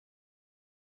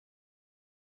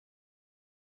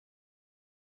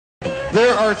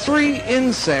There are 3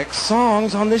 insect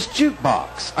songs on this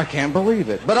jukebox. I can't believe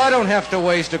it. But I don't have to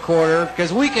waste a quarter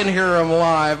because we can hear them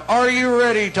live. Are you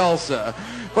ready, Tulsa?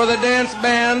 For the dance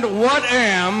band, What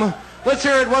Am? Let's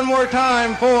hear it one more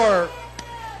time for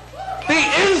the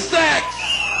Insects!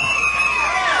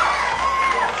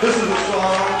 This is a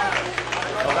song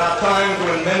about times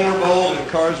when men were bold and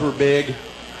cars were big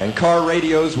and car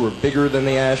radios were bigger than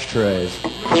the ashtrays.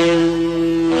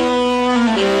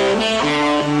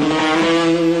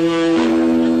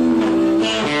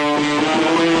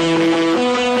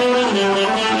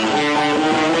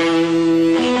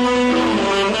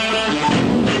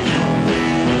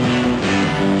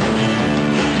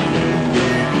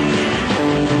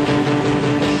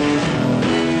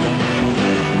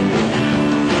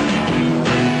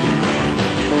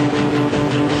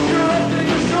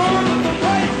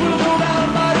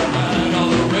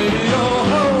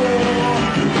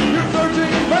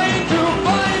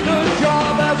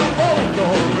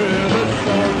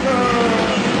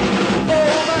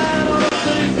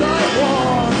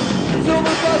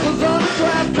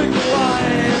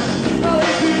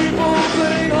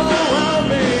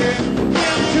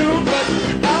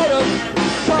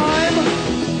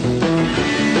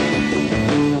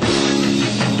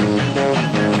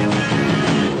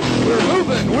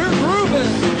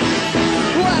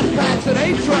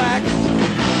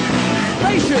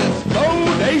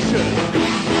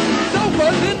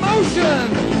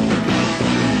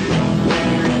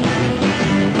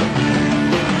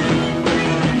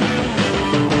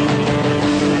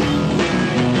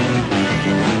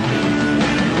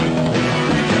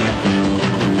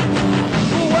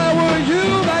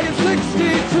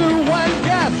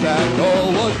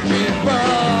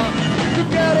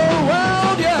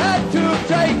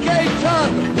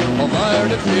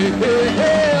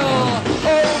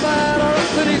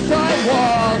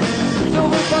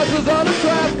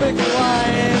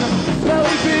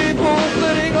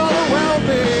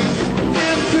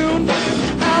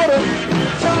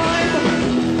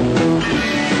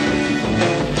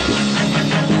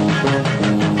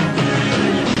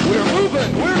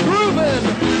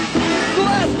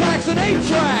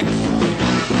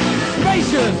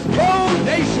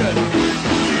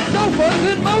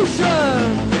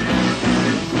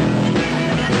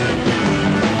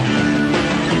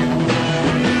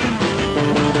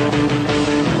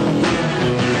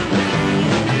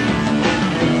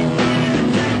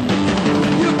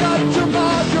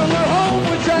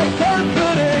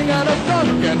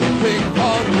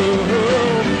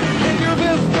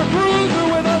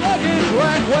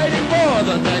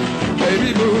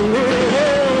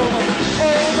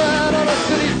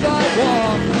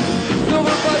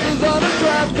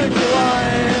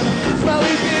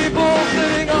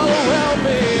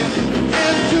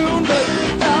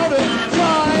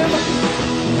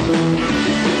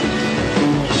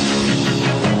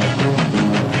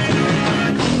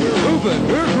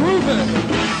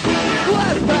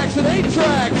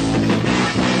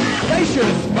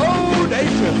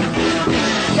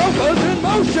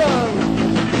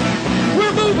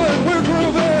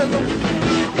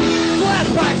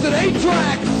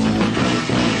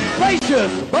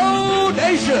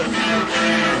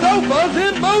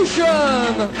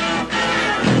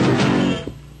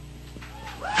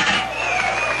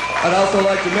 I'd also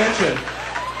like to mention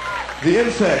the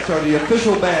Insects are the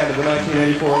official band of the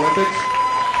 1984 Olympics.